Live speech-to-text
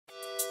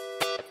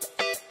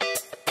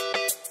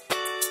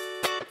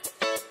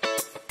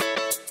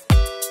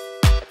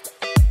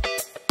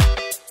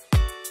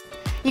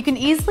You can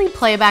easily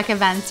play back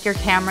events your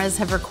cameras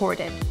have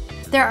recorded.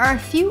 There are a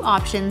few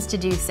options to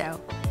do so.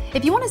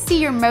 If you want to see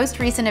your most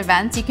recent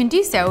events, you can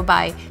do so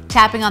by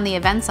tapping on the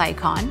events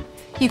icon.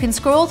 You can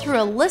scroll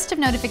through a list of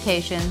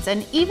notifications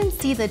and even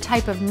see the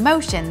type of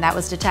motion that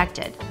was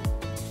detected.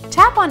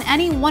 Tap on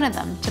any one of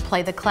them to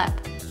play the clip.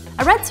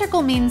 A red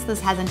circle means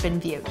this hasn't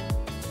been viewed.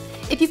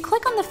 If you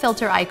click on the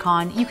filter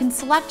icon, you can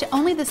select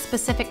only the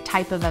specific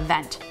type of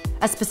event,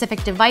 a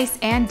specific device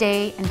and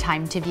day and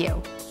time to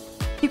view.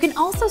 You can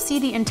also see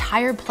the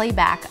entire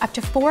playback up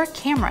to 4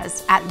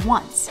 cameras at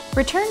once.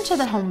 Return to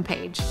the home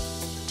page.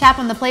 Tap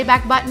on the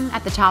playback button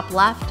at the top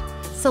left,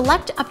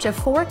 select up to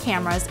 4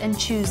 cameras and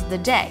choose the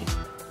day.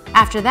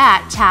 After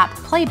that, tap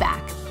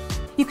Playback.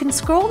 You can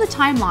scroll the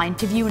timeline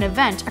to view an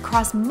event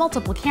across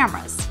multiple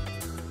cameras.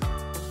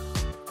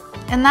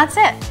 And that's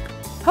it.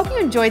 Hope you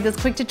enjoyed this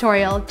quick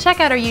tutorial. Check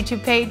out our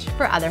YouTube page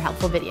for other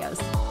helpful videos.